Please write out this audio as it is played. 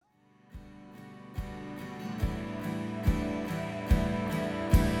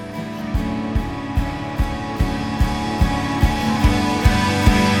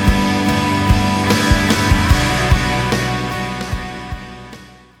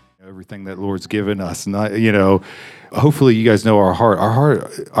everything that Lord's given us. Not, hopefully you guys know our heart.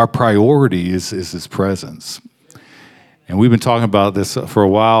 Our priority is His presence. And we've been talking about this for a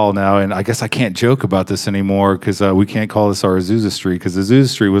while now, and I guess I can't joke about this anymore because we can't call this our Azusa Street, because Azusa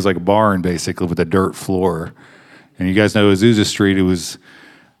Street was like a barn, basically, with a dirt floor. And you guys know Azusa Street, it was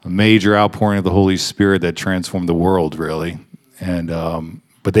a major outpouring of the Holy Spirit that transformed the world, really. And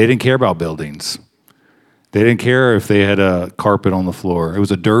but they didn't care about buildings. They didn't care if they had a carpet on the floor. It was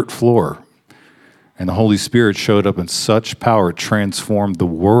a dirt floor. And the Holy Spirit showed up in such power, transformed the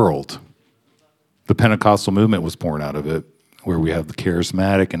world. The Pentecostal movement was born out of it, where we have the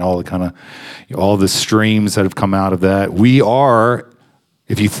charismatic and all the kind of, all the streams that have come out of that. We are,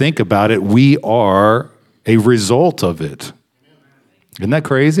 if you think about it, we are a result of it. Isn't that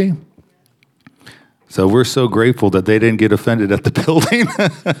crazy? So we're so grateful that they didn't get offended at the building.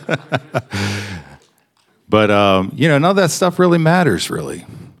 But, none of that stuff really matters, really.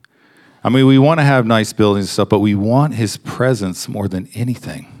 I mean, we want to have nice buildings and stuff, but we want His presence more than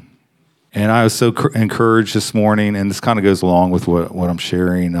anything. And I was so encouraged this morning, and this kind of goes along with what I'm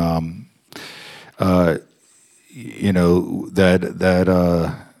sharing, that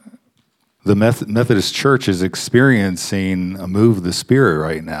the Methodist Church is experiencing a move of the Spirit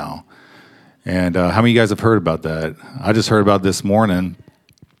right now. And how many of you guys have heard about that? I just heard about it this morning.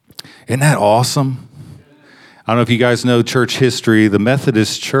 Isn't that awesome? I don't know if you guys know church history. The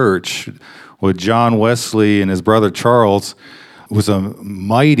Methodist Church with John Wesley and his brother Charles was a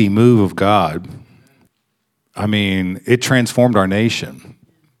mighty move of God. I mean, it transformed our nation.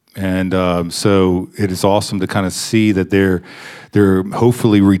 And so it is awesome to kind of see that they're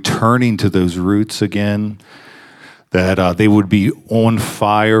hopefully returning to those roots again, that they would be on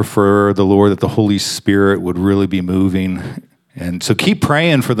fire for the Lord, that the Holy Spirit would really be moving. And so keep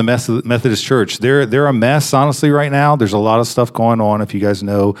praying for the Methodist Church. They're a mess, honestly, right now. There's a lot of stuff going on, if you guys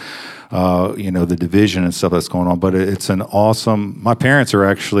know, the division and stuff that's going on. But it's an awesome, my parents are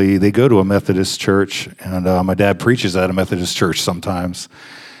actually, they go to a Methodist church, and my dad preaches at a Methodist church sometimes.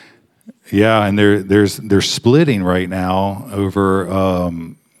 Yeah, and they're splitting right now over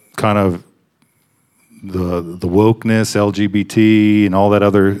kind of the wokeness, LGBT, and all that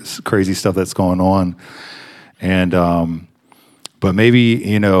other crazy stuff that's going on. And but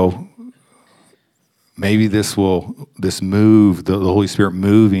maybe maybe this move, the Holy Spirit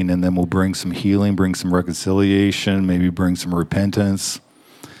moving, and then will bring some healing, bring some reconciliation, maybe bring some repentance,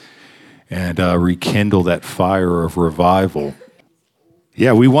 and rekindle that fire of revival.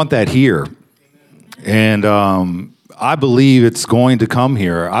 Yeah, we want that here. And I believe it's going to come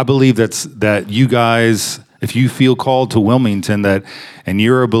here. I believe that you guys, if you feel called to Wilmington, and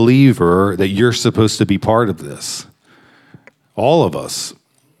you're a believer, that you're supposed to be part of this. All of us.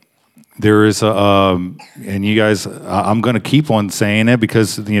 There is and you guys, I'm going to keep on saying it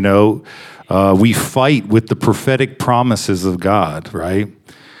because, we fight with the prophetic promises of God, right?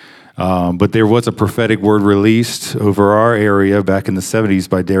 But there was a prophetic word released over our area back in the 70s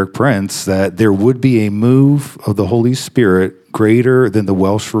by Derek Prince that there would be a move of the Holy Spirit greater than the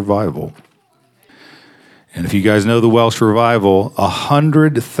Welsh revival. And if you guys know the Welsh revival,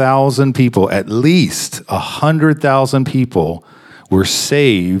 100,000 people, at least 100,000 people were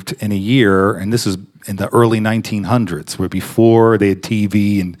saved in a year. And this is in the early 1900s, where before they had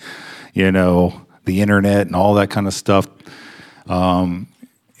TV and, the internet and all that kind of stuff. And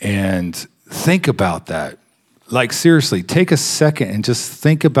think about that. Like, seriously, take a second and just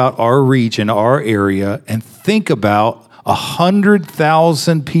think about our region, our area, and think about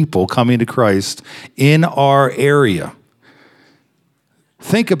 100,000 people coming to Christ in our area.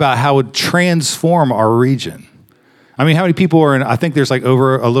 Think about how it would transform our region. I mean, how many people are in, I think there's like a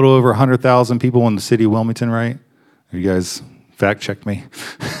little over 100,000 people in the city of Wilmington, right? You guys fact check me.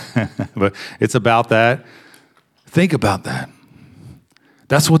 But it's about that. Think about that.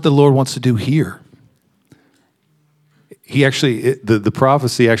 That's what the Lord wants to do here. He actually, the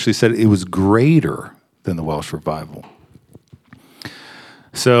prophecy actually said it was greater than the Welsh revival.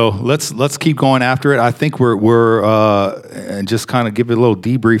 So let's keep going after it. I think we're and just kind of give it a little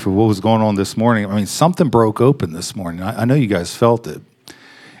debrief of what was going on this morning. I mean, something broke open this morning. I know you guys felt it.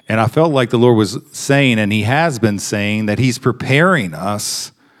 And I felt like the Lord was saying, and He has been saying, that He's preparing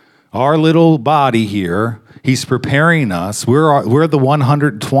us, our little body here. He's preparing us. We're the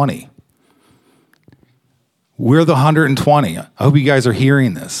 120. We're the 120. I hope you guys are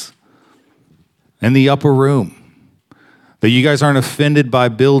hearing this. In the upper room. That you guys aren't offended by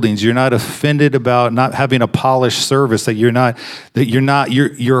buildings. You're not offended about not having a polished service. Your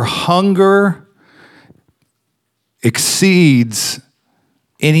hunger exceeds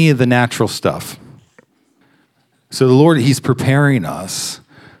any of the natural stuff. So the Lord, He's preparing us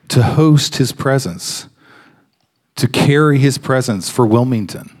to host his presence, to carry his presence for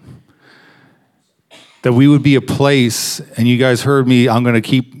Wilmington. That we would be a place, and you guys heard me, I'm going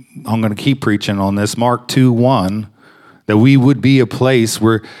to keep preaching on this, Mark 2:1, that we would be a place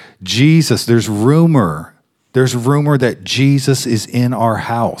where Jesus, there's rumor that Jesus is in our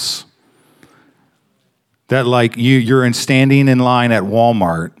house. That like you're standing in line at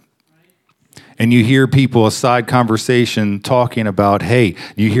Walmart, and you hear people, a side conversation talking about, hey,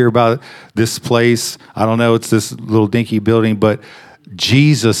 you hear about this place, I don't know, it's this little dinky building, but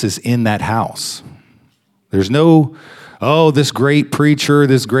Jesus is in that house. There's no, this great preacher,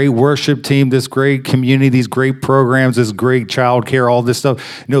 this great worship team, this great community, these great programs, this great child care, all this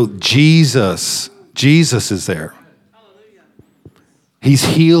stuff. No, Jesus is there. He's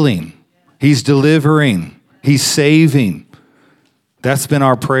healing. He's delivering. He's saving. That's been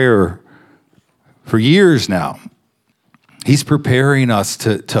our prayer for years now. He's preparing us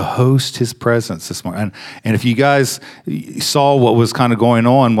to host his presence this morning. And if you guys saw what was kind of going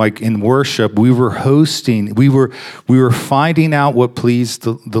on, like in worship, we were hosting, we were finding out what pleased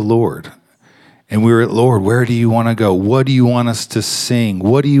the Lord. And we were, Lord, where do you want to go? What do you want us to sing?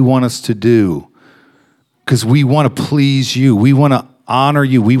 What do you want us to do? Because we want to please you. We want to honor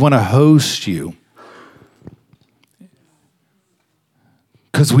you. We want to host you.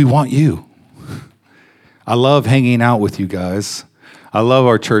 Because we want you. I love hanging out with you guys. I love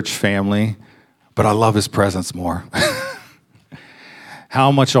our church family, but I love his presence more.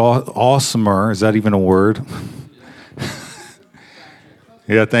 How much awesomer, is that even a word?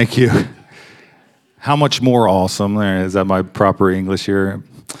 Yeah, thank you. How much more awesome, is that my proper English here?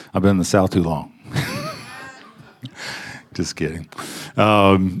 I've been in the South too long. Just kidding.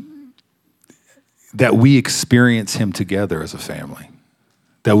 That we experience him together as a family.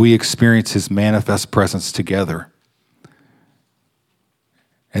 That we experience his manifest presence together.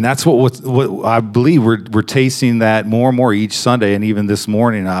 And that's what I believe we're tasting that more and more each Sunday, and even this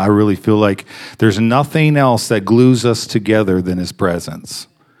morning, I really feel like there's nothing else that glues us together than his presence.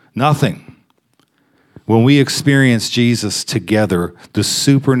 Nothing. When we experience Jesus together, the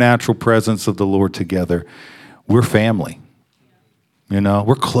supernatural presence of the Lord together, we're family. You know,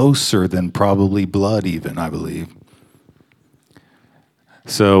 we're closer than probably blood even, I believe.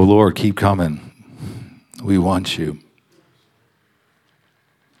 So, Lord, keep coming. We want you.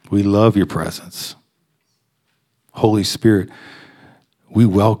 We love your presence. Holy Spirit, we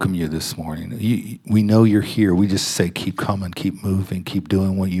welcome you this morning. We know you're here. We just say, keep coming, keep moving, keep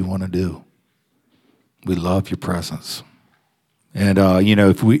doing what you want to do. We love your presence. And,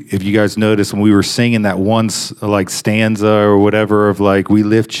 if you guys notice, when we were singing that one stanza or whatever of like, we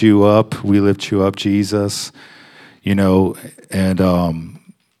lift you up, Jesus,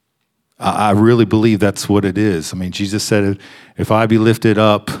 I really believe that's what it is. I mean, Jesus said, if I be lifted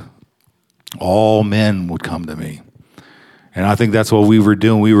up, all men would come to me. And I think that's what we were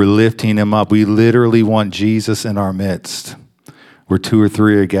doing. We were lifting him up. We literally want Jesus in our midst. Where 2 or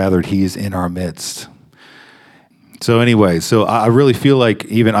 3 are gathered, he is in our midst. So anyway, I really feel like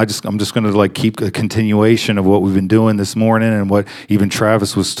I'm just going to keep a continuation of what we've been doing this morning and what even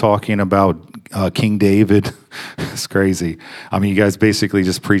Travis was talking about King David. It's crazy. I mean, you guys basically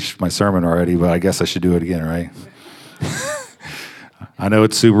just preached my sermon already, but I guess I should do it again, right? I know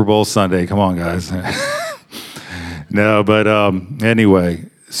it's Super Bowl Sunday. Come on, guys. No, but anyway.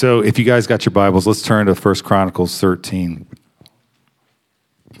 So if you guys got your Bibles, let's turn to 1 Chronicles 13.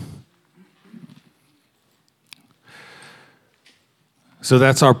 So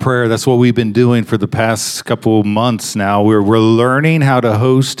that's our prayer. That's what we've been doing for the past couple of months now. We're learning how to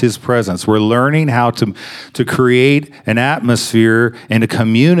host his presence. We're learning how to create an atmosphere and a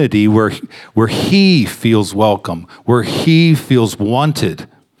community where he feels welcome, where he feels wanted,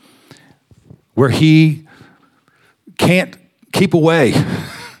 where he can't keep away.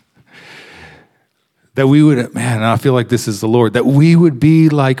 That we would, and I feel like this is the Lord, that we would be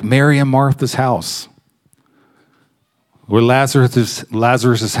like Mary and Martha's house. Or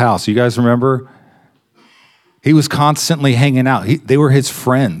Lazarus' house. You guys remember? He was constantly hanging out. They were his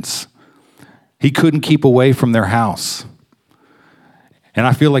friends. He couldn't keep away from their house. And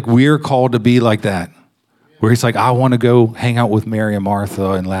I feel like we're called to be like that. Where he's like, I want to go hang out with Mary and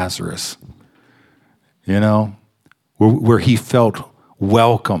Martha and Lazarus. Where he felt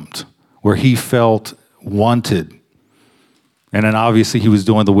welcomed. Where he felt wanted. And then obviously he was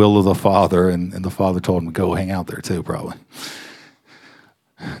doing the will of the Father, and the Father told him to go hang out there too, probably.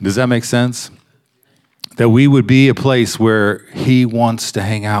 Does that make sense? That we would be a place where he wants to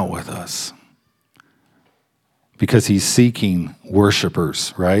hang out with us. Because he's seeking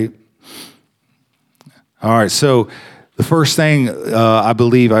worshipers, right? All right, so The first thing I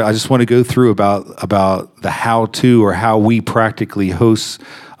believe I just want to go through about the how-to or how we practically host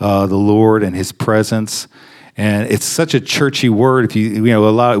the Lord and His presence. And it's such a churchy word. If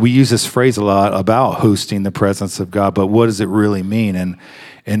we use this phrase a lot about hosting the presence of God, but what does it really mean?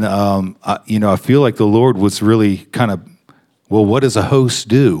 And I feel like the Lord was really kind of, well, what does a host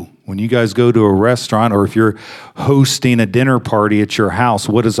do? When you guys go to a restaurant, or if you're hosting a dinner party at your house,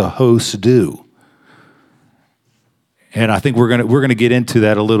 what does a host do? And I think we're gonna get into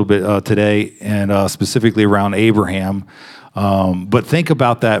that a little bit today, and specifically around Abraham. But think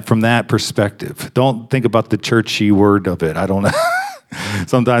about that from that perspective. Don't think about the churchy word of it. I don't know.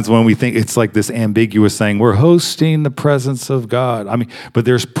 Sometimes when we think it's like this ambiguous thing, we're hosting the presence of God. I mean, but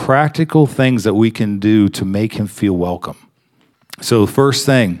there's practical things that we can do to make Him feel welcome. So first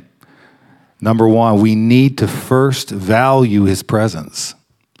thing, number one, we need to first value His presence.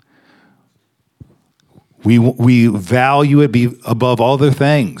 We value it above other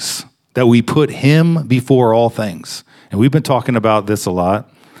things, that we put Him before all things. And we've been talking about this a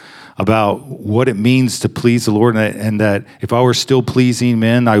lot, about what it means to please the Lord, and that if I were still pleasing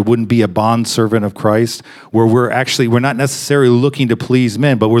men, I wouldn't be a bondservant of Christ, where we're not necessarily looking to please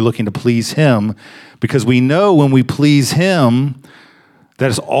men, but we're looking to please Him, because we know when we please Him,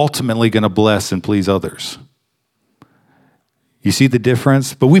 that is ultimately going to bless and please others. You see the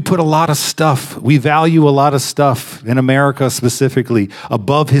difference? But we put a lot of stuff, we value a lot of stuff in America specifically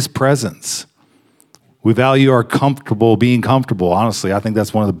above His presence. We value being comfortable. Honestly, I think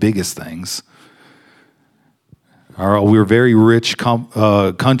that's one of the biggest things. We're a very rich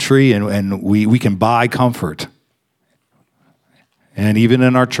country, and we can buy comfort. And even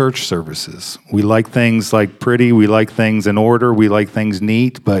in our church services, we like things like pretty, we like things in order, we like things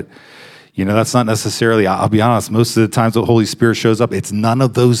neat, but that's not necessarily, I'll be honest, most of the times the Holy Spirit shows up, it's none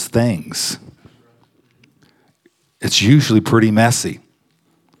of those things. It's usually pretty messy,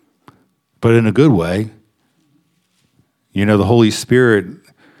 but in a good way. The Holy Spirit,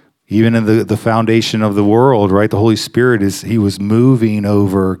 even in the foundation of the world, right? The Holy Spirit He was moving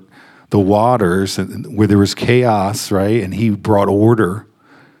over the waters where there was chaos, right? And He brought order.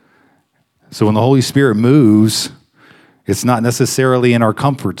 So when the Holy Spirit moves, it's not necessarily in our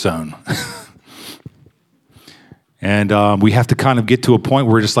comfort zone. And we have to kind of get to a point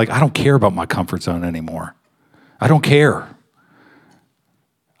where we're just like, I don't care about my comfort zone anymore. I don't care.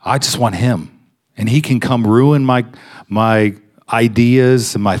 I just want Him. And He can come ruin my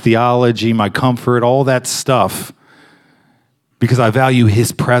ideas, my theology, my comfort, all that stuff, because I value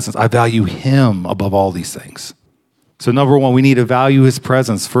His presence. I value Him above all these things. So number one, we need to value His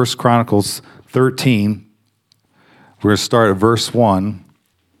presence. 1 Chronicles 13. We're going to start at verse 1.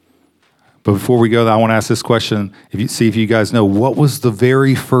 But before we go, I want to ask this question, see if you guys know, what was the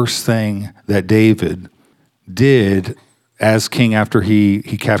very first thing that David did as king after he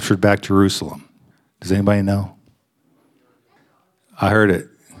captured back Jerusalem? Does anybody know? I heard it.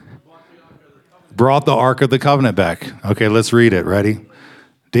 Brought the Ark of the Covenant back. Okay, let's read it. Ready?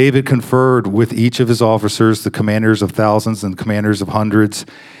 David conferred with each of his officers, the commanders of thousands and commanders of hundreds.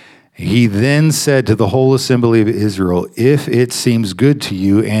 He then said to the whole assembly of Israel, if it seems good to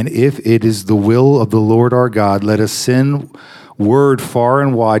you, and if it is the will of the Lord our God, let us send word far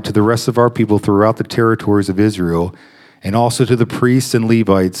and wide to the rest of our people throughout the territories of Israel, and also to the priests and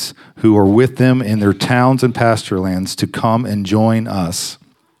Levites who are with them in their towns and pasture lands, to come and join us.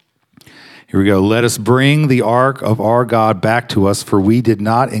 Here we go. Let us bring the ark of our God back to us, for we did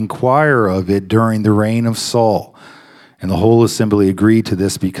not inquire of it during the reign of Saul. And the whole assembly agreed to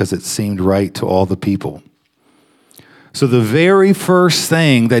this because it seemed right to all the people. So the very first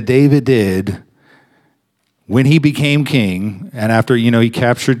thing that David did when he became king, and after, he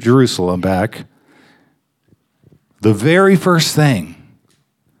captured Jerusalem back, the very first thing,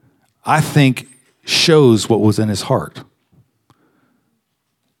 I think, shows what was in his heart.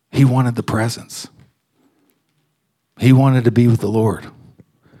 He wanted the presence. He wanted to be with the Lord.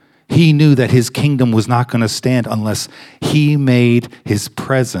 He knew that his kingdom was not going to stand unless he made his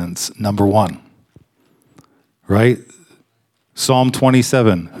presence number one. Right? Psalm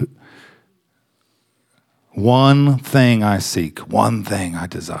 27. One thing I seek, one thing I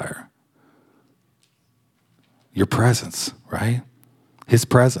desire. Your presence, right? His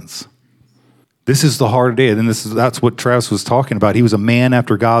presence. This is the heart of David, and that's what Travis was talking about. He was a man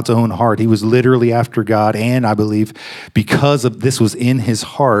after God's own heart. He was literally after God, and I believe because of this was in his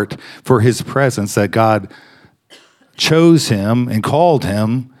heart for his presence that God chose him and called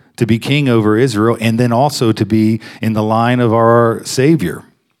him to be king over Israel, and then also to be in the line of our Savior.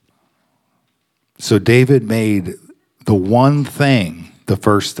 So David made the one thing, the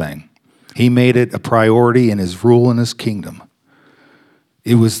first thing. He made it a priority in his rule in his kingdom.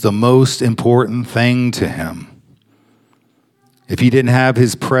 It was the most important thing to him. If he didn't have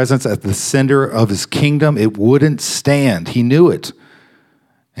his presence at the center of his kingdom, it wouldn't stand. He knew it.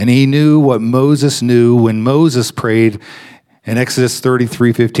 And he knew what Moses knew when Moses prayed in Exodus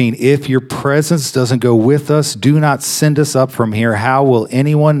 33:15, if your presence doesn't go with us, do not send us up from here. How will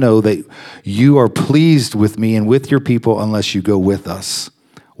anyone know that you are pleased with me and with your people unless you go with us?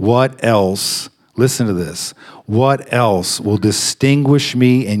 What else, listen to this, what else will distinguish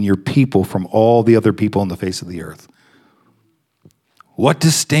me and your people from all the other people on the face of the earth? What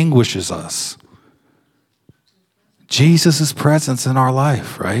distinguishes us? Jesus' presence in our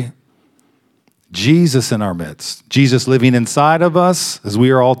life, right? Jesus in our midst. Jesus living inside of us, as we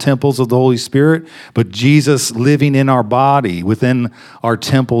are all temples of the Holy Spirit, but Jesus living in our body, within our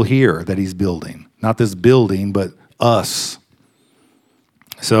temple here that he's building. Not this building, but us.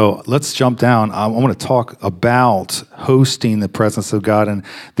 So let's jump down. I want to talk about hosting the presence of God. And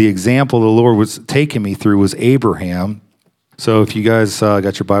the example the Lord was taking me through was Abraham. So if you guys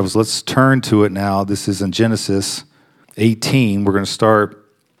got your Bibles, let's turn to it now. This is in Genesis 18. We're going to start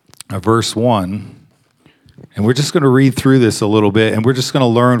at verse 1. And we're just going to read through this a little bit. And we're just going to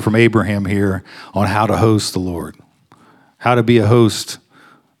learn from Abraham here on how to host the Lord. How to be a host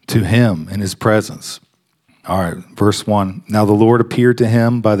to him in his presence. All right, verse 1. Now the Lord appeared to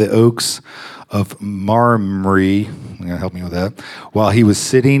him by the oaks of Mamre. You're going to help me with that. While he was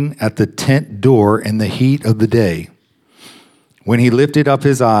sitting at the tent door in the heat of the day. When he lifted up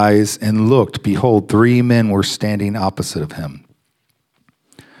his eyes and looked, behold, 3 men were standing opposite of him.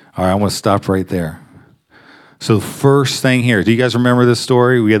 All right, I want to stop right there. So the first thing here, do you guys remember this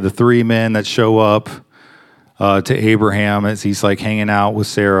story? We had the 3 men that show up to Abraham as he's like hanging out with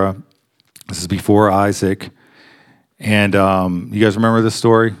Sarah. This is before Isaac. And you guys remember this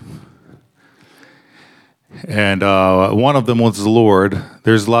story? And one of them was the Lord.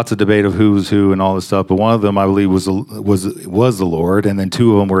 There's lots of debate of who's who and all this stuff, but one of them, I believe, was the Lord, and then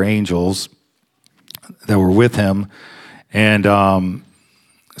 2 of them were angels that were with him. And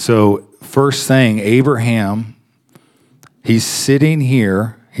so first thing, Abraham, he's sitting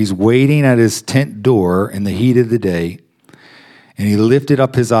here, he's waiting at his tent door in the heat of the day, and he lifted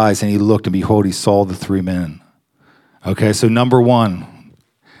up his eyes and he looked, and behold, he saw the 3 men. Okay, so number 1,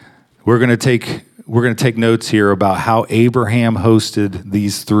 we're going to take notes here about how Abraham hosted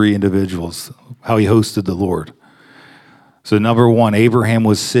these 3 individuals, how he hosted the Lord. So number 1, Abraham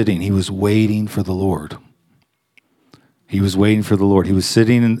was sitting. He was waiting for the Lord. He was waiting for the Lord. He was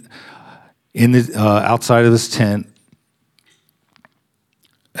sitting in the outside of his tent,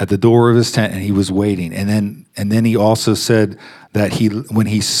 at the door of his tent, and he was waiting. And then he also said that when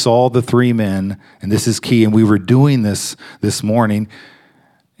he saw the 3 men, and this is key, and we were doing this morning,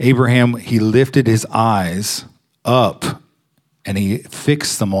 Abraham, he lifted his eyes up and he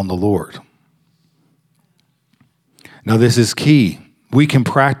fixed them on the Lord. Now, this is key. We can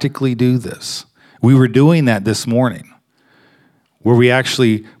practically do this. We were doing that this morning, where we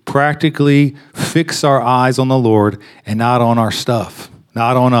actually practically fix our eyes on the Lord and not on our stuff,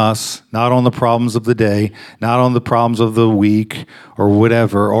 not on us, not on the problems of the day, not on the problems of the week or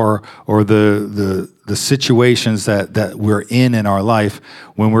whatever, or the situations that we're in our life.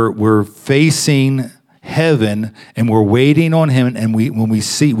 When we're facing heaven and we're waiting on him, and when we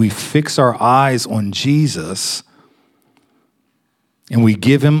fix our eyes on Jesus and we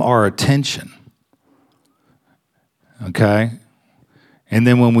give him our attention. Okay? And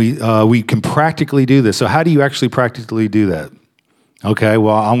then when we can practically do this. So how do you actually practically do that? Okay,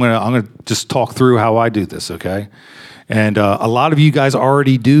 well, I'm gonna just talk through how I do this, okay? And a lot of you guys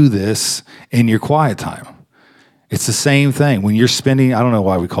already do this in your quiet time. It's the same thing. When you're spending, I don't know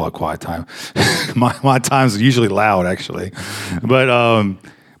why we call it quiet time. my time's usually loud, actually. But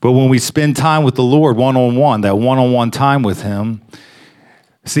when we spend time with the Lord one-on-one, that one-on-one time with him,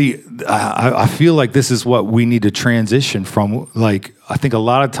 see, I feel like this is what we need to transition from. Like, I think a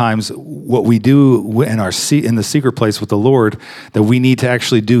lot of times what we do in the secret place with the Lord, that we need to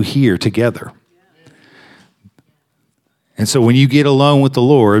actually do here together. And so when you get alone with the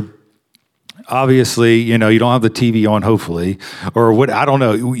Lord, obviously, you don't have the TV on, hopefully, or what, I don't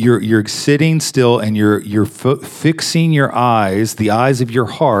know. You're sitting still and you're fixing your eyes, the eyes of your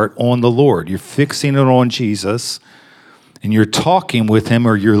heart, on the Lord. You're fixing it on Jesus. And you're talking with him,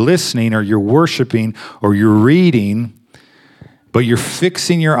 or you're listening, or you're worshiping, or you're reading, but you're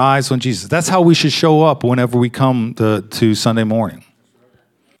fixing your eyes on Jesus. That's how we should show up whenever we come to Sunday morning.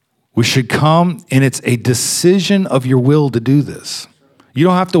 We should come, and it's a decision of your will to do this. You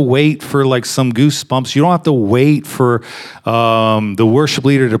don't have to wait for like some goosebumps. You don't have to wait for the worship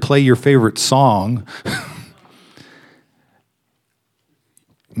leader to play your favorite song.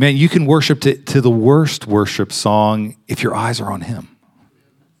 Man, you can worship to the worst worship song if your eyes are on him.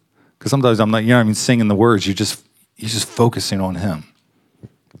 Because sometimes you're not even singing the words. You're just focusing on him.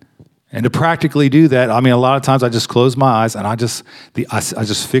 And to practically do that, I mean, a lot of times I just close my eyes and I just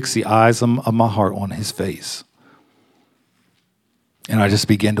fix the eyes of my heart on his face. And I just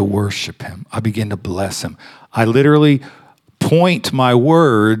begin to worship him. I begin to bless him. I literally point my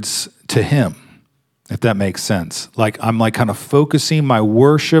words to him, if that makes sense. Like I'm like kind of focusing my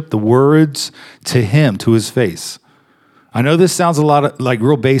worship, the words, to him, to his face. I know this sounds a lot of, like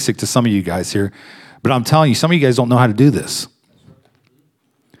real basic to some of you guys here, but I'm telling you, some of you guys don't know how to do this.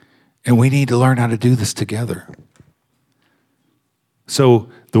 And we need to learn how to do this together. So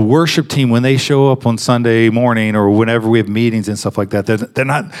the worship team, when they show up on Sunday morning or whenever we have meetings and stuff like that, they're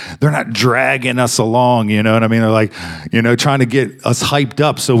not dragging us along, you know what I mean? They're like, trying to get us hyped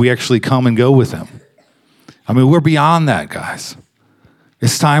up so we actually come and go with them. I mean, we're beyond that, guys.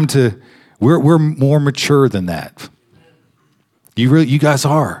 It's time we're more mature than that. You guys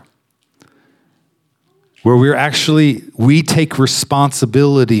are. Where we take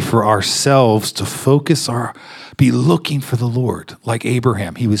responsibility for ourselves to be looking for the Lord. Like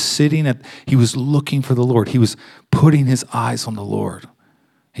Abraham, he was looking for the Lord. He was putting his eyes on the Lord.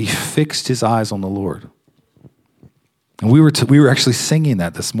 He fixed his eyes on the Lord. And we were actually singing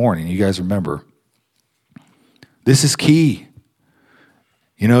that this morning. You guys remember. This is key.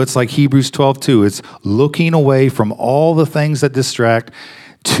 It's like Hebrews 12:2. It's looking away from all the things that distract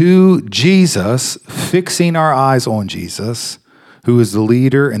to Jesus, fixing our eyes on Jesus, who is the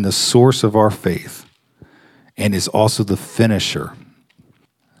leader and the source of our faith and is also the finisher.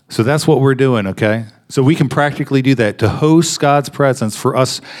 So that's what we're doing, okay? So we can practically do that. To host God's presence for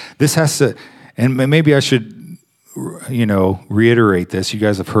us, this has to, and maybe I should, reiterate this. You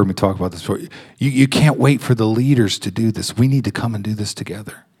guys have heard me talk about this before. You can't wait for the leaders to do this. We need to come and do this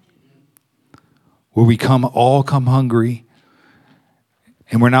together. Where we all come hungry,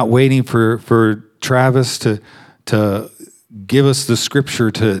 and we're not waiting for Travis to give us the scripture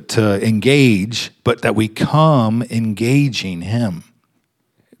to engage, but that we come engaging him.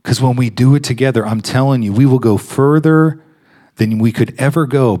 Because when we do it together, I'm telling you, we will go further than we could ever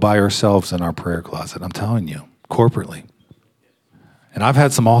go by ourselves in our prayer closet. I'm telling you, corporately. And I've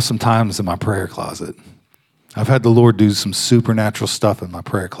had some awesome times in my prayer closet. I've had the Lord do some supernatural stuff in my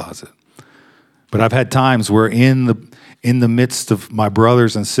prayer closet. But I've had times where in the midst of my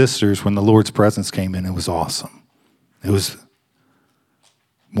brothers and sisters, when the Lord's presence came in, it was awesome. It was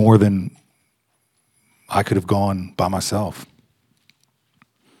more than I could have gone by myself.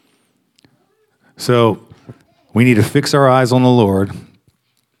 So we need to fix our eyes on the Lord,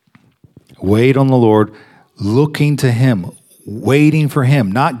 wait on the Lord, looking to him, waiting for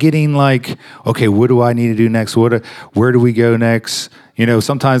him, not getting like, okay, what do I need to do next? Where do we go next?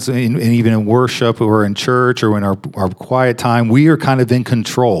 Sometimes even in worship or in church or in our quiet time, we are kind of in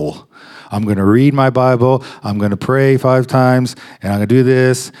control. I'm going to read my Bible. I'm going to pray 5 times, and I'm going to do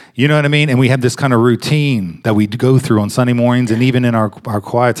this. You know what I mean? And we have this kind of routine that we go through on Sunday mornings and even in our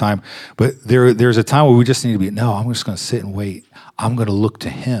quiet time. But there's a time where we just need to be, no, I'm just going to sit and wait. I'm going to look to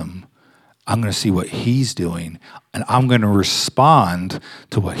him. I'm going to see what he's doing, and I'm going to respond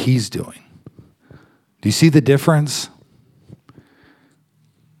to what he's doing. Do you see the difference?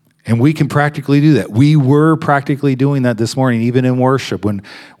 And we can practically do that. We were practically doing that this morning, even in worship. When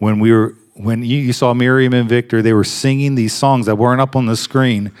you saw Miriam and Victor, they were singing these songs that weren't up on the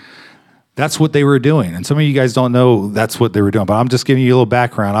screen. That's what they were doing. And some of you guys don't know that's what they were doing, but I'm just giving you a little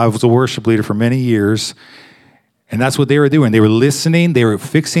background. I was a worship leader for many years, and that's what they were doing. They were listening, they were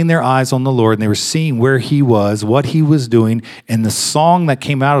fixing their eyes on the Lord, and they were seeing where he was, what he was doing, and the song that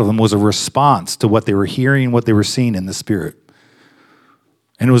came out of them was a response to what they were hearing, what they were seeing in the Spirit.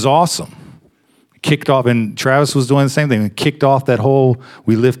 And it was awesome. Kicked off, and Travis was doing the same thing. We kicked off that whole,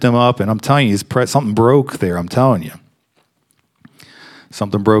 we lift him up, and I'm telling you, something broke there, I'm telling you.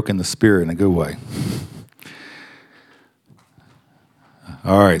 Something broke in the Spirit in a good way.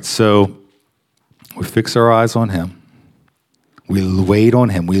 All right, so we fix our eyes on him. We wait on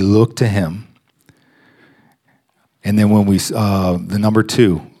him. We look to him. And then when the number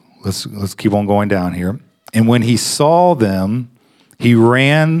 2, let's keep on going down here. And when he saw them, he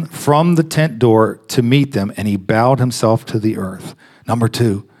ran from the tent door to meet them, and he bowed himself to the earth. Number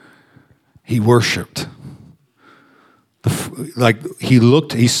 2, he worshiped.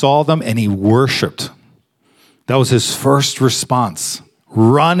 He saw them and he worshiped. That was his first response,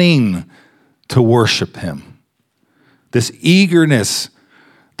 running to worship him. This eagerness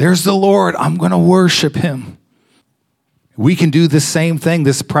There's the Lord. I'm going to worship him. We can do the same thing,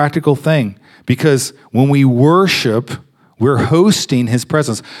 this practical thing, because when we worship, we're hosting his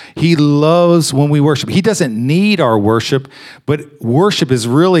presence. He loves when we worship. He doesn't need our worship, but worship is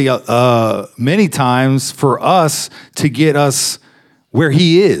really many times for us to get us where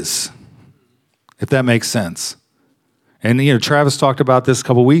he is, if that makes sense. And, Travis talked about this a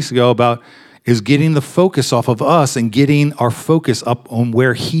couple weeks ago about is getting the focus off of us and getting our focus up on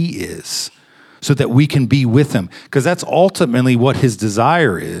where he is so that we can be with him. Because that's ultimately what his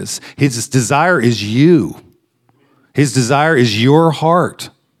desire is. His desire is you. His desire is your heart.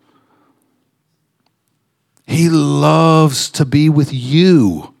 He loves to be with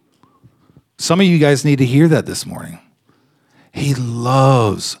you. Some of you guys need to hear that this morning. He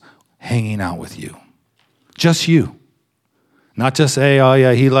loves hanging out with you. Just you. Not just, hey, oh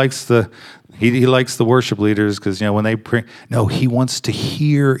yeah, he likes the worship leaders because, when they pray. No, he wants to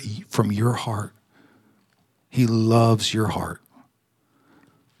hear from your heart. He loves your heart.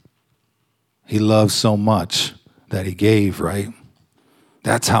 He loves so much that he gave, right?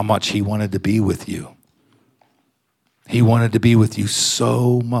 That's how much he wanted to be with you. He wanted to be with you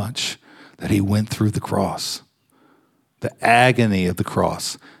so much that he went through the cross, the agony of the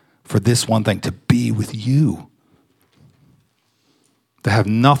cross for this one thing, to be with you. To have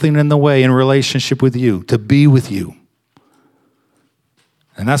nothing in the way in relationship with you, to be with you.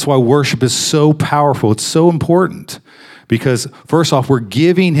 And that's why worship is so powerful. It's so important because, first off, we're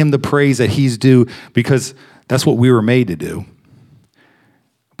giving him the praise that he's due because that's what we were made to do.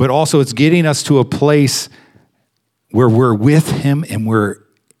 But also it's getting us to a place where we're with him and we're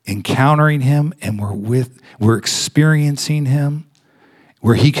encountering him and we're experiencing him,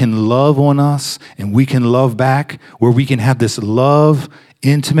 where he can love on us and we can love back, where we can have this love,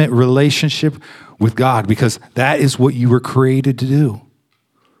 intimate relationship with God, because that is what you were created to do.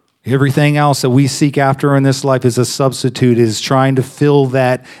 Everything else that we seek after in this life is a substitute, is trying to fill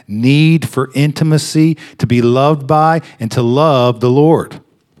that need for intimacy, to be loved by, and to love the Lord.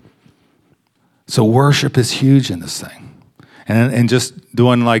 So worship is huge in this thing. And just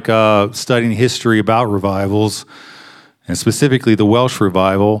doing studying history about revivals, and specifically the Welsh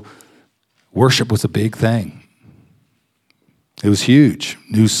revival, worship was a big thing. It was huge.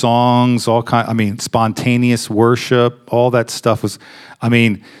 New songs, spontaneous worship, all that stuff was,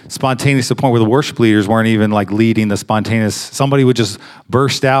 spontaneous to the point where the worship leaders weren't even leading the spontaneous. Somebody would just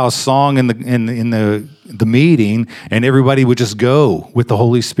burst out a song in the meeting, and everybody would just go with the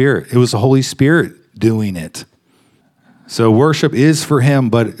Holy Spirit. It was the Holy Spirit doing it. So worship is for him,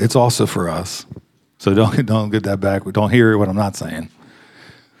 but it's also for us. So don't get that back. Don't hear what I'm not saying.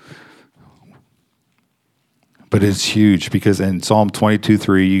 But it's huge because in Psalm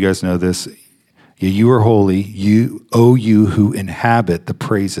 22:3, you guys know this. You are holy, you who inhabit the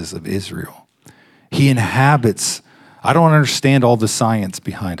praises of Israel. He inhabits. I don't understand all the science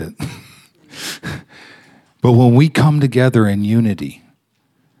behind it. But when we come together in unity,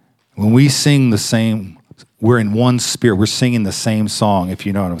 when we sing the same, we're in one spirit. We're singing the same song, if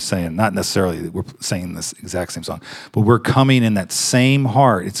you know what I'm saying. Not necessarily that we're singing this exact same song, but we're coming in that same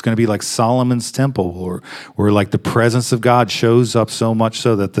heart. It's going to be like Solomon's temple, where the presence of God shows up so much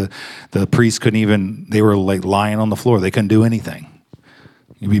so that the priests couldn't even, they were lying on the floor. They couldn't do anything.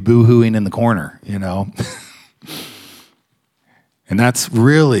 You'd be boo-hooing in the corner, And that's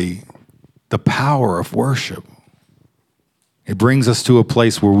really the power of worship. It brings us to a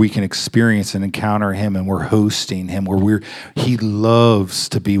place where we can experience and encounter him, and we're hosting him, where he loves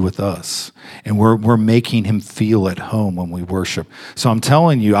to be with us, and we're making him feel at home when we worship. So I'm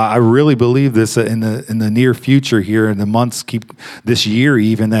telling you, I really believe this in the near future here, in the months, this year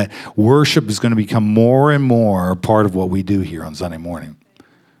even, that worship is going to become more and more a part of what we do here on Sunday morning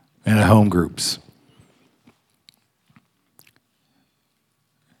and at home groups.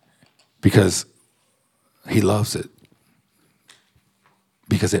 Because he loves it.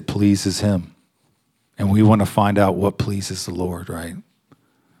 Because it pleases him. And we want to find out what pleases the Lord, right?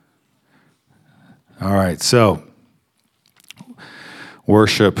 All right, so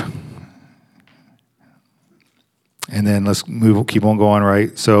worship. And then let's keep on going,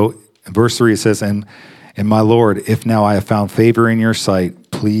 right? So in verse 3 it says, and my Lord, if now I have found favor in your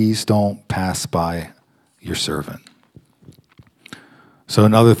sight, please don't pass by your servant. So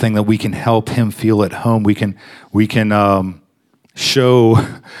another thing that we can help him feel at home, we can show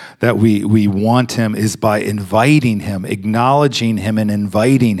that we want him is by inviting him, acknowledging him and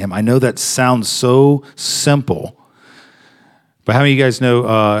inviting him. I know that sounds so simple, but how many of you guys know,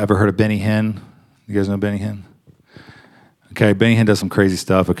 ever heard of Benny Hinn? You guys know Benny Hinn? Okay, Benny Hinn does some crazy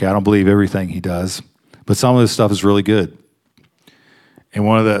stuff. Okay, I don't believe everything he does, but some of his stuff is really good. And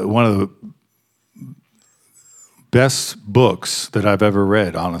one of the best books that I've ever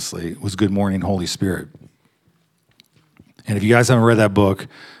read, honestly, was Good Morning, Holy Spirit. And if you guys haven't read that book,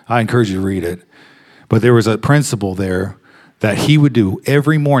 I encourage you to read it. But there was a principle there that he would do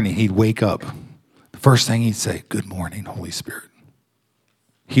every morning. He'd wake up. The first thing he'd say, "Good morning, Holy Spirit."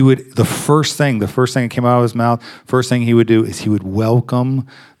 The first thing that came out of his mouth, first thing he would do is he would welcome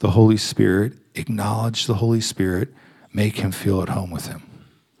the Holy Spirit, acknowledge the Holy Spirit, make him feel at home with him.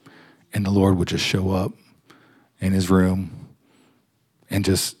 And the Lord would just show up in his room and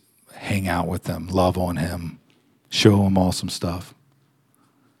just hang out with them, love on him, show him awesome stuff.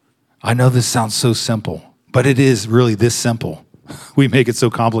 I know this sounds so simple, but it is really this simple. We make it so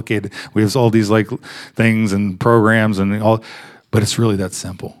complicated. We have all these like things and programs and all, but it's really that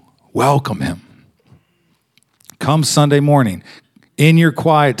simple. Welcome him. Come Sunday morning, in your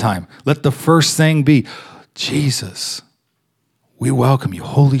quiet time, let the first thing be, Jesus, we welcome you.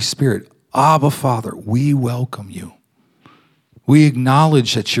 Holy Spirit, Abba Father, we welcome you. We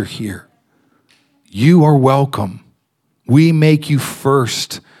acknowledge that you're here. You are welcome. We make you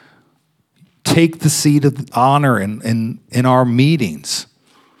first. Take the seat of honor in our meetings.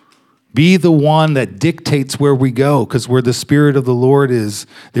 Be the one that dictates where we go, because where the Spirit of the Lord is,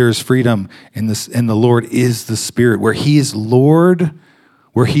 there is freedom, and the Lord is the Spirit. Where he is Lord,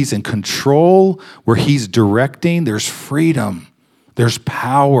 where he's in control, where he's directing, there's freedom, there's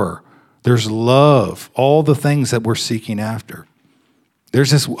power, there's love, all the things that we're seeking after.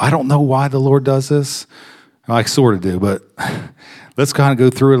 There's this, I don't know why the Lord does this. I sort of do, but let's kind of go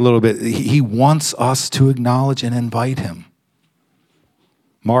through it a little bit. He wants us to acknowledge and invite him.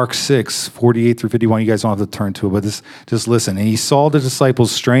 Mark 6, 48 through 51, you guys don't have to turn to it, but just listen. And he saw the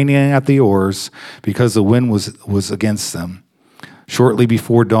disciples straining at the oars because the wind was against them. Shortly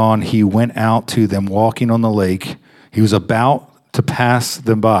before dawn, he went out to them walking on the lake. He was about to pass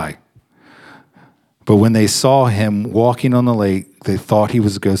them by. But when they saw him walking on the lake, they thought he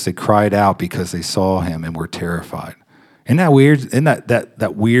was a ghost. They cried out because they saw him and were terrified. Isn't that weird? Isn't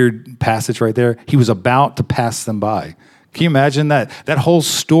that weird passage right there? He was about to pass them by. Can you imagine that? That whole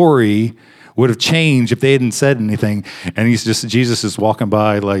story would have changed if they hadn't said anything. And Jesus is walking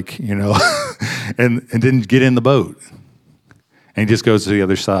by like, and didn't get in the boat. And he just goes to the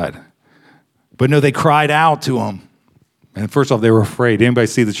other side. But no, they cried out to him. And first off, they were afraid. Anybody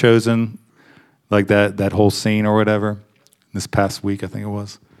see The Chosen? Like that whole scene or whatever? This past week, I think it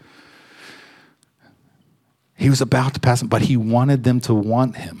was. He was about to pass them, but he wanted them to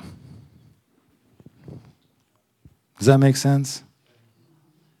want him. Does that make sense?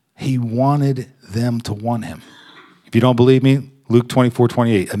 He wanted them to want him. If you don't believe me, Luke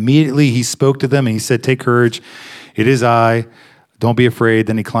 24:28. Immediately he spoke to them and he said, "Take courage, it is I. Don't be afraid."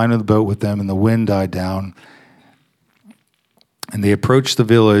 Then he climbed in the boat with them and the wind died down. And they approached the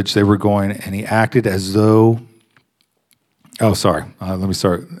village they were going, and he acted as though, let me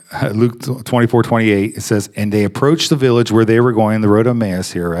start. Luke 24:28, it says, and they approached the village where they were going, the road of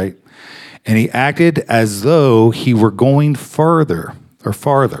Emmaus here, right? And he acted as though he were going farther. Do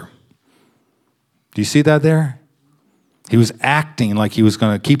you see that there? He was acting like he was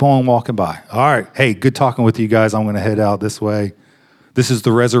going to keep on walking by. All right, hey, good talking with you guys. I'm going to head out this way. This is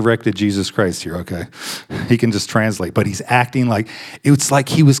the resurrected Jesus Christ here, okay? He can just translate, but he's acting like, it's like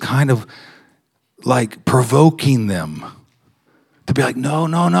he was kind of like provoking them to be like, no,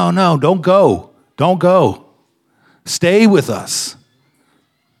 don't go. Stay with us.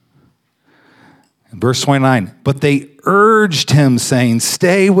 Verse 29, but they urged him, saying,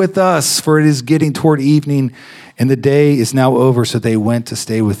 stay with us, for it is getting toward evening, and the day is now over. So they went to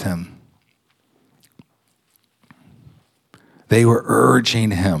stay with him. They were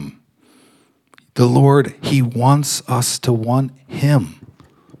urging him. The Lord, he wants us to want him.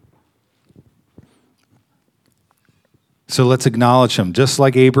 So let's acknowledge him, just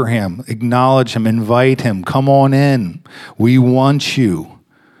like Abraham. Acknowledge him, invite him, come on in. We want you.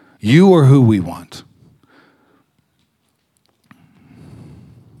 You are who we want.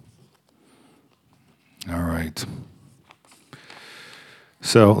 All right.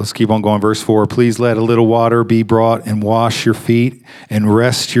 So let's keep on going. Verse 4, please let a little water be brought and wash your feet and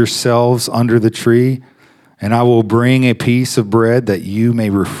rest yourselves under the tree. And I will bring a piece of bread that you may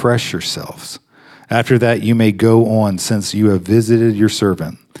refresh yourselves. After that, you may go on, since you have visited your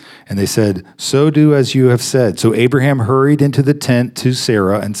servant. And they said, so do as you have said. So Abraham hurried into the tent to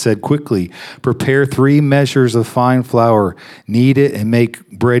Sarah and said, quickly, prepare 3 measures of fine flour, knead it, and make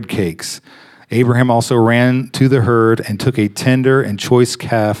bread cakes. Abraham also ran to the herd and took a tender and choice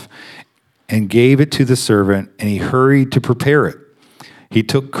calf and gave it to the servant, and he hurried to prepare it. He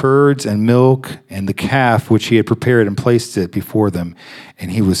took curds and milk and the calf which he had prepared and placed it before them,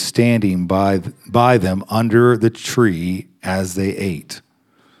 and he was standing by them under the tree as they ate.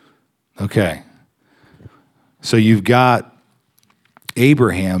 Okay. So you've got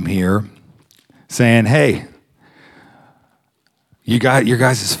Abraham here saying, hey, you got your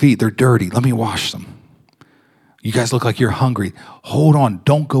guys' feet, they're dirty. Let me wash them. You guys look like you're hungry. Hold on,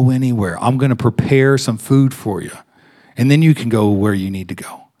 don't go anywhere. I'm going to prepare some food for you. And then you can go where you need to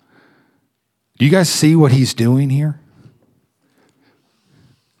go. Do you guys see what he's doing here?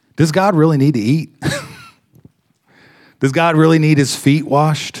 Does God really need to eat? Does God really need his feet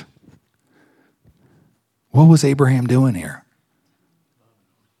washed? What was Abraham doing here?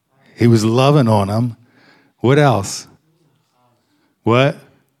 He was loving on him. What else? What?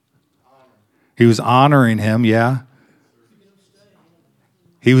 He was honoring him, yeah.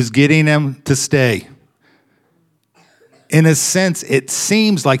 He was getting him to stay. In a sense, it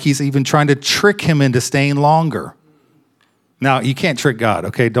seems like he's even trying to trick him into staying longer. Now, you can't trick God,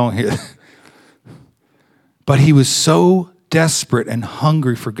 okay? Don't hear. But he was so desperate and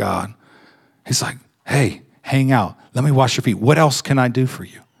hungry for God. He's like, hey, hang out. Let me wash your feet. What else can I do for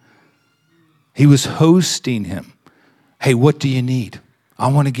you? He was hosting him. Hey, what do you need? I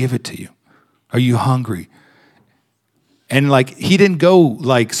want to give it to you. Are you hungry? And like, he didn't go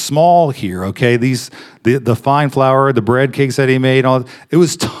like small here, okay? The fine flour, the bread cakes that he made, it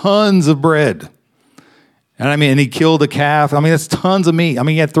was tons of bread. And he killed a calf. That's tons of meat.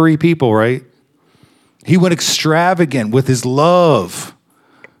 He had 3 people, right? He went extravagant with his love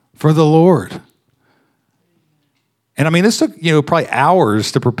for the Lord. And this took, probably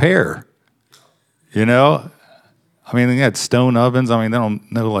hours to prepare, They had stone ovens. They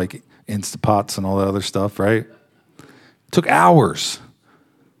don't know like Instapots and all that other stuff, right? Took hours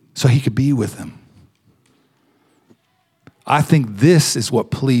so he could be with him. I think this is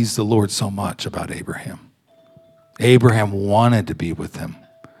what pleased the Lord so much about Abraham. Abraham wanted to be with him,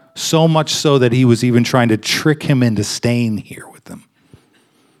 so much so that he was even trying to trick him into staying here with him.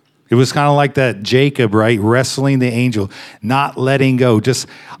 It was kind of like that Jacob, right? Wrestling the angel, not letting go. Just,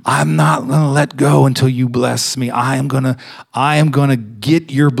 I'm not going to let go until you bless me. I am going to get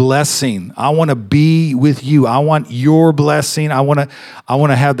your blessing. I want to be with you. I want your blessing. I want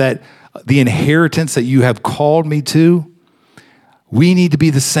to have the inheritance that you have called me to. We need to be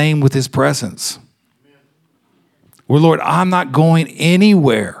the same with his presence. Well, Lord, I'm not going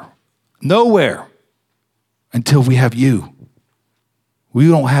anywhere, nowhere, until we have you. We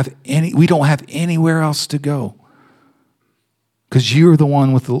don't have anywhere else to go. Because you're the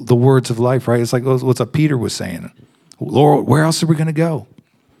one with the words of life, right? It's like what Peter was saying. Lord, where else are we going to go?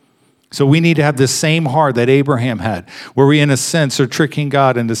 So we need to have the same heart that Abraham had, where we, in a sense, are tricking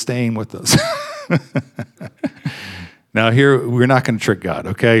God into staying with us. Now here, we're not going to trick God,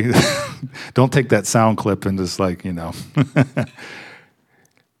 okay? Don't take that sound clip and just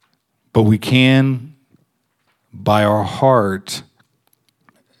But we can, by our heart,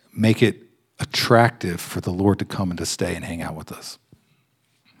 make it attractive for the Lord to come and to stay and hang out with us.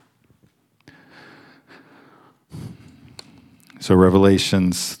 So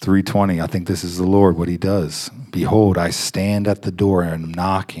Revelations 3:20, I think this is the Lord, what he does. Behold, I stand at the door and am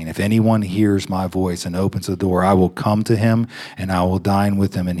knocking. If anyone hears my voice and opens the door, I will come to him and I will dine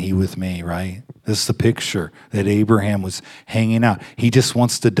with him and he with me, right? This is the picture that Abraham was hanging out. He just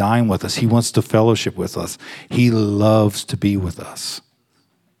wants to dine with us. He wants to fellowship with us. He loves to be with us.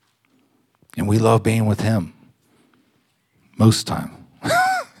 And we love being with him most time.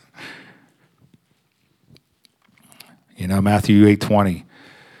 Matthew 8:20,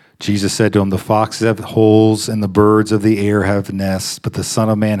 Jesus said to him, the foxes have holes and the birds of the air have nests, but the Son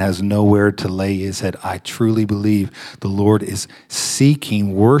of Man has nowhere to lay his head. I truly believe the Lord is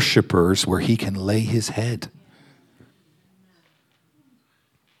seeking worshipers where he can lay his head.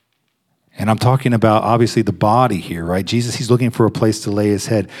 And I'm talking about, obviously, the body here, right? Jesus, he's looking for a place to lay his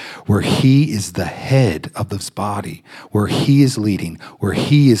head where he is the head of this body, where he is leading, where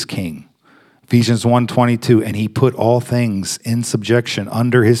he is king. Ephesians 1:22, and he put all things in subjection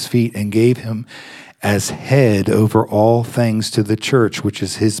under his feet and gave him as head over all things to the church, which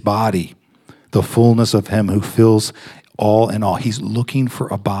is his body, the fullness of him who fills all in all. He's looking for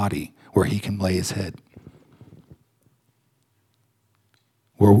a body where he can lay his head,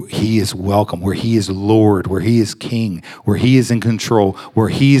 where he is welcome, where he is Lord, where he is king, where he is in control, where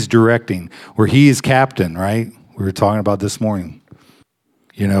he is directing, where he is captain, right? We were talking about this morning.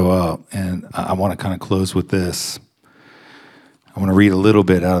 And I want to kind of close with this. I want to read a little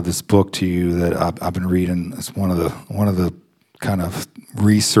bit out of this book to you that I've been reading. It's one of the kind of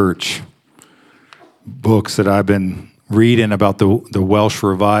research books that I've been reading about the Welsh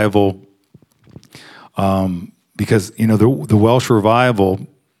revival, because the Welsh revival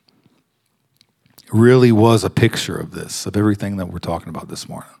really was a picture of this, of everything that we're talking about this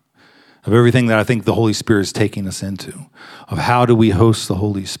morning, of everything that I think the Holy Spirit is taking us into, of how do we host the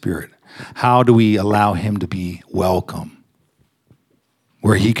Holy Spirit? How do we allow him to be welcome,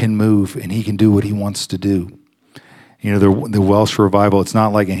 where he can move and he can do what he wants to do? The Welsh revival, it's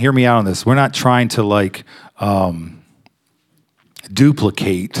not like, and hear me out on this, we're not trying to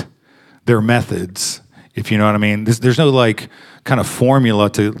duplicate their methods, if you know what I mean. There's no kind of formula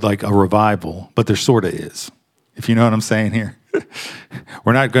to a revival, but there sort of is, if you know what I'm saying here.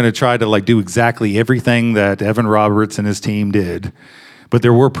 We're not going to try to do exactly everything that Evan Roberts and his team did, but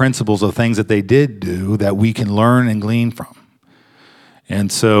there were principles of things that they did do that we can learn and glean from.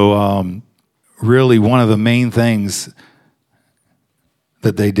 And so really one of the main things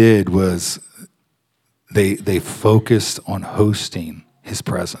that they did was they focused on hosting his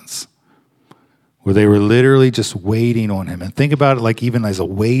presence, where they were literally just waiting on him. And think about it even as a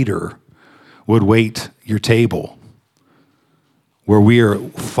waiter would wait your table, where we are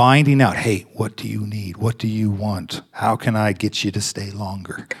finding out, hey, what do you need? What do you want? How can I get you to stay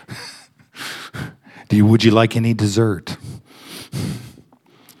longer? Would you like any dessert?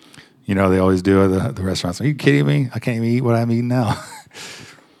 They always do at the restaurants. Are you kidding me? I can't even eat what I'm eating now.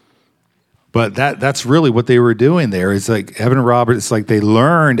 But that's really what they were doing there. It's Evan Roberts, they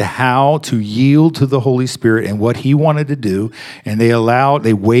learned how to yield to the Holy Spirit and what he wanted to do. And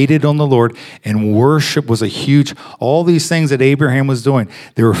they waited on the Lord, and worship was all these things that Abraham was doing.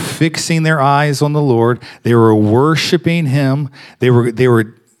 They were fixing their eyes on the Lord. They were worshiping him. They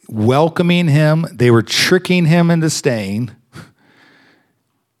were welcoming him. They were tricking him into staying.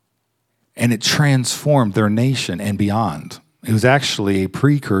 And it transformed their nation and beyond. It was actually a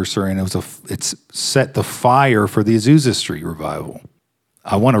precursor, and it's set the fire for the Azusa Street revival.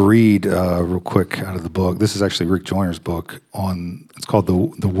 I want to read real quick out of the book. This is actually Rick Joyner's book it's called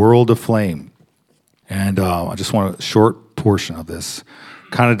The World Aflame. And I just want a short portion of this.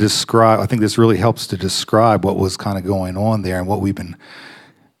 Kind of describe, I think this really helps to describe what was kind of going on there and what we've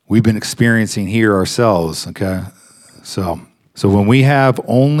been experiencing here ourselves, okay? So when we have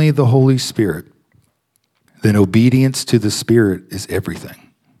only the Holy Spirit, then obedience to the Spirit is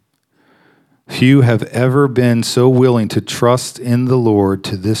everything. Few have ever been so willing to trust in the Lord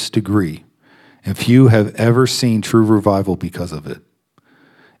to this degree, and few have ever seen true revival because of it.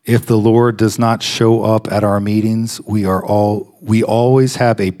 If the Lord does not show up at our meetings, we always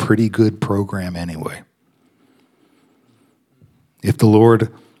have a pretty good program anyway. If the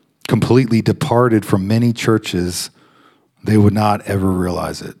Lord completely departed from many churches, they would not ever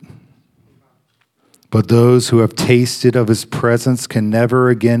realize it. But those who have tasted of his presence can never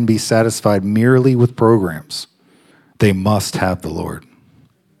again be satisfied merely with programs. They must have the Lord.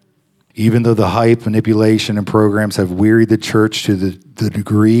 Even though the hype, manipulation, and programs have wearied the church to the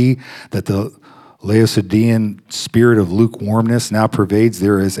degree that the Laodicean spirit of lukewarmness now pervades,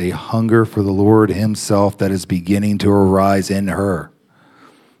 there is a hunger for the Lord himself that is beginning to arise in her.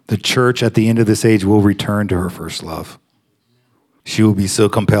 The church at the end of this age will return to her first love. She will be so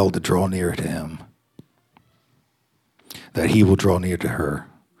compelled to draw near to him that he will draw near to her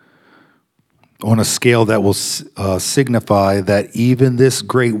on a scale that will signify that even this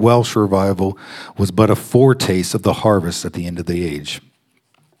great Welsh revival was but a foretaste of the harvest at the end of the age.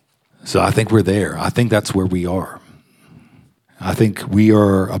 So I think we're there. I think that's where we are. I think we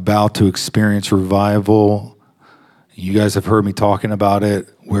are about to experience revival. You guys have heard me talking about it,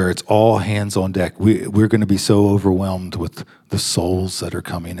 where it's all hands on deck. We're going to be so overwhelmed with the souls that are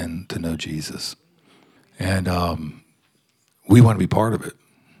coming in to know Jesus. And we want to be part of it.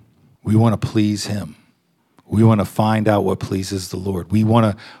 We want to please him. We want to find out what pleases the Lord. We want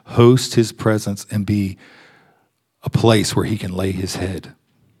to host his presence and be a place where he can lay his head,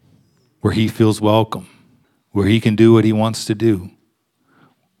 where he feels welcome, where he can do what he wants to do,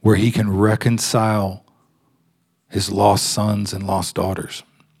 where he can reconcile his lost sons and lost daughters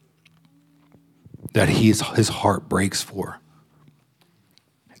that his heart breaks for.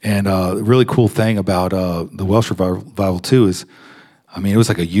 And the really cool thing about the Welsh revival too is, it was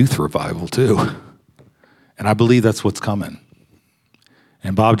like a youth revival too. And I believe that's what's coming.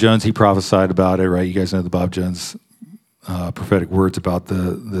 And Bob Jones, he prophesied about it, right? You guys know the Bob Jones prophetic words about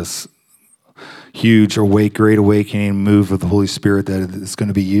this huge great awakening move of the Holy Spirit, that it's going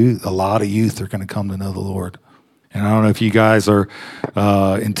to be youth. A lot of youth are going to come to know the Lord. And I don't know if you guys are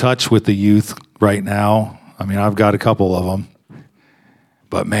in touch with the youth right now. I've got a couple of them.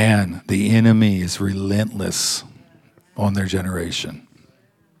 But man, the enemy is relentless on their generation.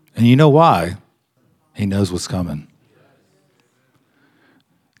 And you know why? He knows what's coming.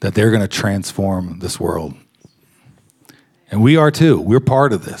 that they're going to transform this world. And we are too. We're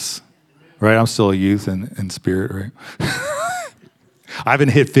part of this, right? I'm still a youth in spirit, right? I haven't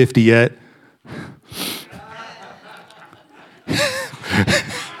hit 50 yet.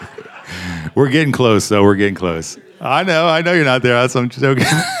 We're getting close, though. We're getting close. I know you're not there. I'm joking.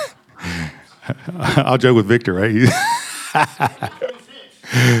 I'll joke with Victor, right?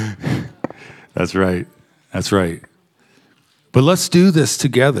 That's right. That's right. But let's do this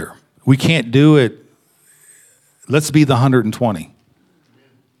together. We can't do it. Let's be the 120.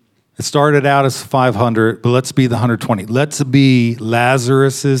 It started out as 500, but let's be the 120. Let's be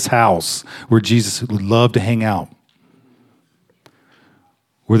Lazarus's house where Jesus would love to hang out.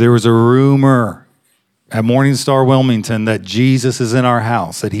 Where there was a rumor at Morning Star Wilmington that Jesus is in our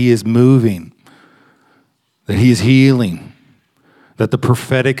house, that he is moving, that he is healing, that the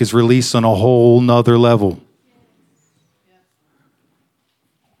prophetic is released on a whole nother level.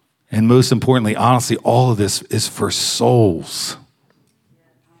 And most importantly, honestly, all of this is for souls.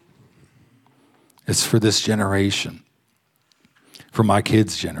 It's for this generation, for my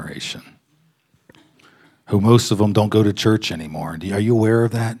kids' generation, who most of them don't go to church anymore. Are you aware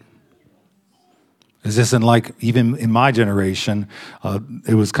of that? Is this in like, even in my generation,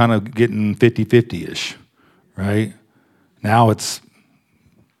 it was kind of getting 50-50-ish, right? Now it's,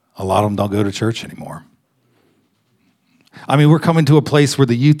 a lot of them don't go to church anymore. I mean, we're coming to a place where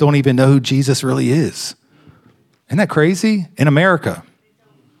the youth don't even know who Jesus really is. Isn't that crazy? In America.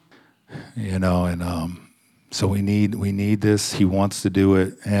 You know, and so we need this. He wants to do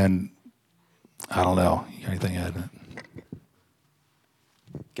it. And I don't know. You got anything to add?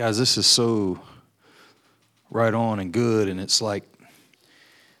 Guys, this is so right on and good. And it's like,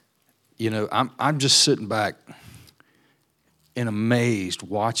 you know, I'm just sitting back and amazed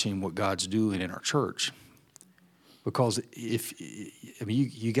watching what God's doing in our church. Because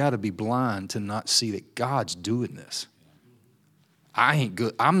you got to be blind to not see that God's doing this. I ain't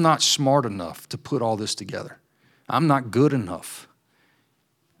good. I'm not smart enough to put all this together. I'm not good enough.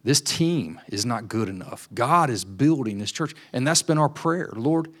 This team is not good enough. God is building this church, and that's been our prayer.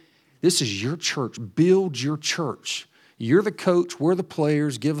 Lord, this is your church. Build your church. You're the coach. We're the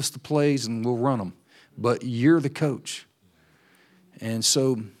players. Give us the plays, and we'll run them. But you're the coach, and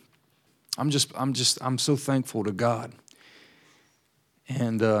so. I'm so thankful to God.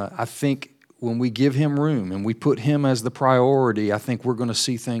 And I think when we give him room and we put him as the priority, I think we're going to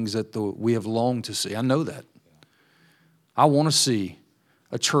see things that we have longed to see. I know that. I want to see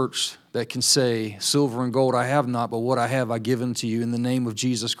a church that can say, silver and gold I have not, but what I have I give unto you in the name of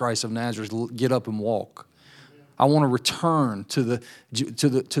Jesus Christ of Nazareth. Get up and walk. I want to return to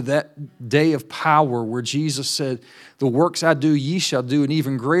that day of power where Jesus said, the works I do, ye shall do, and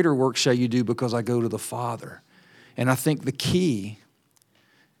even greater works shall you do because I go to the Father. And I think the key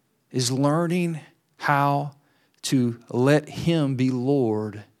is learning how to let him be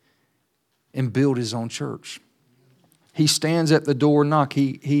Lord and build his own church. He stands at the door and knock.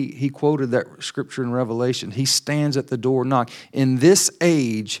 He quoted that scripture in Revelation. He stands at the door and knock. In this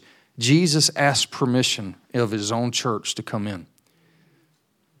age, Jesus asked permission of his own church to come in.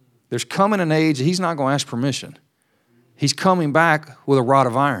 There's coming an age he's not going to ask permission. He's coming back with a rod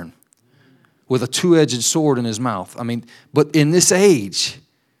of iron, with a two-edged sword in his mouth. I mean, but in this age,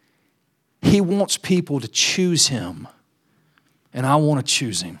 he wants people to choose him. And I want to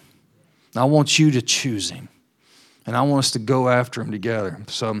choose him. I want you to choose him. And I want us to go after him together.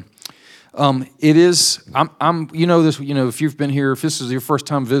 So it is, you know this, you know, if you've been here, if this is your first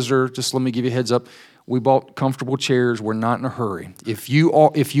time visitor, just let me give you a heads up. We bought comfortable chairs. We're not in a hurry. If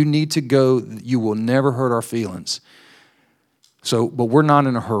you need to go, you will never hurt our feelings. So, but we're not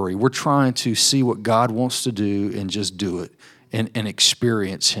in a hurry. We're trying to see what God wants to do and just do it and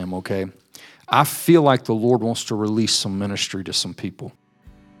experience him, okay? I feel like the Lord wants to release some ministry to some people.